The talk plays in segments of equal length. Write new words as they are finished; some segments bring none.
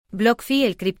BlockFi,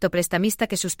 el criptoprestamista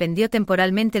que suspendió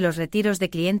temporalmente los retiros de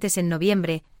clientes en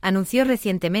noviembre, anunció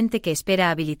recientemente que espera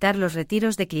habilitar los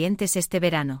retiros de clientes este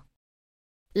verano.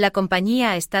 La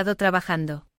compañía ha estado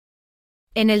trabajando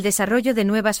en el desarrollo de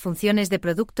nuevas funciones de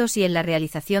productos y en la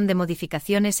realización de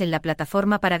modificaciones en la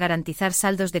plataforma para garantizar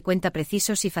saldos de cuenta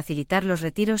precisos y facilitar los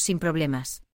retiros sin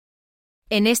problemas.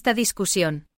 En esta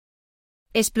discusión,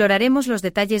 exploraremos los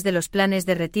detalles de los planes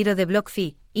de retiro de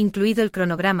BlockFi, incluido el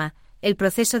cronograma, el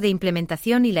proceso de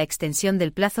implementación y la extensión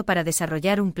del plazo para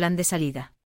desarrollar un plan de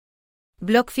salida.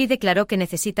 BlockFi declaró que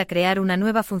necesita crear una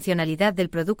nueva funcionalidad del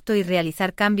producto y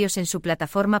realizar cambios en su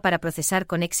plataforma para procesar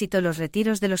con éxito los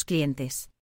retiros de los clientes.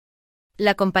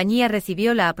 La compañía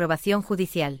recibió la aprobación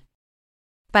judicial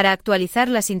para actualizar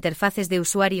las interfaces de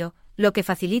usuario, lo que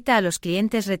facilita a los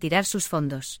clientes retirar sus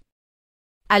fondos.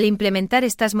 Al implementar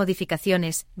estas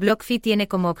modificaciones, BlockFi tiene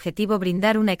como objetivo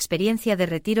brindar una experiencia de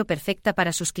retiro perfecta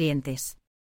para sus clientes.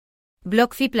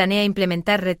 BlockFi planea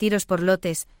implementar retiros por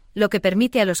lotes, lo que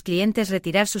permite a los clientes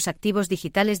retirar sus activos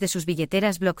digitales de sus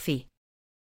billeteras BlockFi.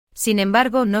 Sin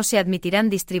embargo, no se admitirán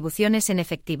distribuciones en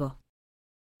efectivo.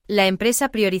 La empresa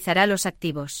priorizará los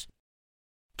activos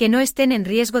que no estén en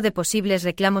riesgo de posibles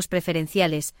reclamos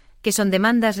preferenciales, que son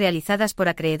demandas realizadas por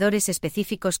acreedores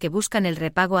específicos que buscan el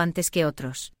repago antes que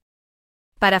otros.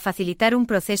 Para facilitar un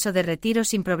proceso de retiro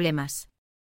sin problemas,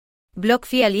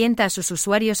 BlockFi alienta a sus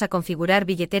usuarios a configurar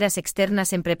billeteras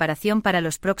externas en preparación para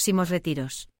los próximos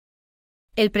retiros.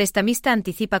 El prestamista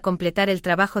anticipa completar el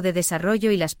trabajo de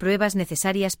desarrollo y las pruebas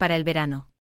necesarias para el verano.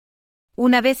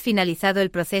 Una vez finalizado el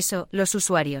proceso, los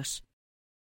usuarios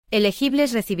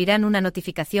elegibles recibirán una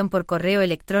notificación por correo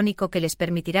electrónico que les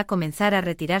permitirá comenzar a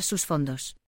retirar sus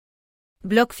fondos.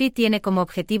 BlockFi tiene como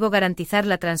objetivo garantizar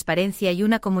la transparencia y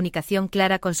una comunicación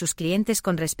clara con sus clientes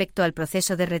con respecto al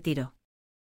proceso de retiro.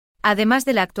 Además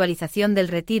de la actualización del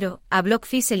retiro, a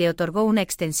BlockFi se le otorgó una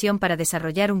extensión para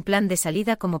desarrollar un plan de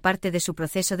salida como parte de su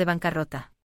proceso de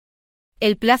bancarrota.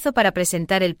 El plazo para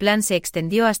presentar el plan se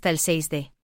extendió hasta el 6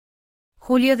 de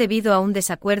julio debido a un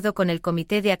desacuerdo con el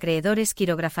comité de acreedores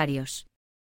quirografarios.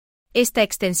 Esta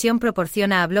extensión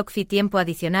proporciona a BlockFi tiempo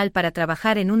adicional para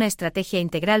trabajar en una estrategia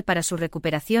integral para su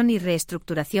recuperación y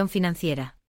reestructuración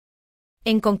financiera.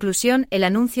 En conclusión, el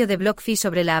anuncio de BlockFi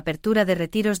sobre la apertura de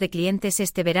retiros de clientes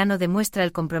este verano demuestra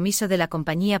el compromiso de la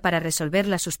compañía para resolver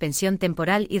la suspensión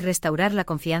temporal y restaurar la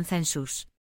confianza en sus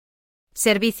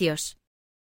servicios.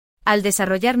 Al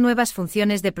desarrollar nuevas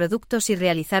funciones de productos y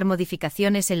realizar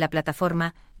modificaciones en la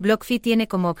plataforma, BlockFi tiene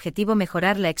como objetivo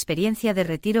mejorar la experiencia de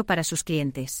retiro para sus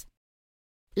clientes.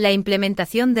 La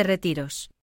implementación de retiros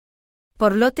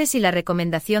por lotes y la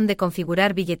recomendación de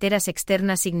configurar billeteras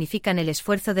externas significan el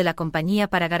esfuerzo de la compañía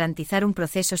para garantizar un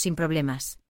proceso sin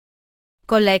problemas.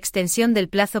 Con la extensión del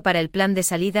plazo para el plan de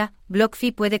salida,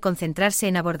 BlockFi puede concentrarse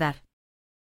en abordar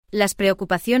las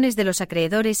preocupaciones de los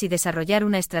acreedores y desarrollar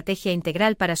una estrategia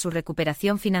integral para su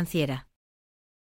recuperación financiera.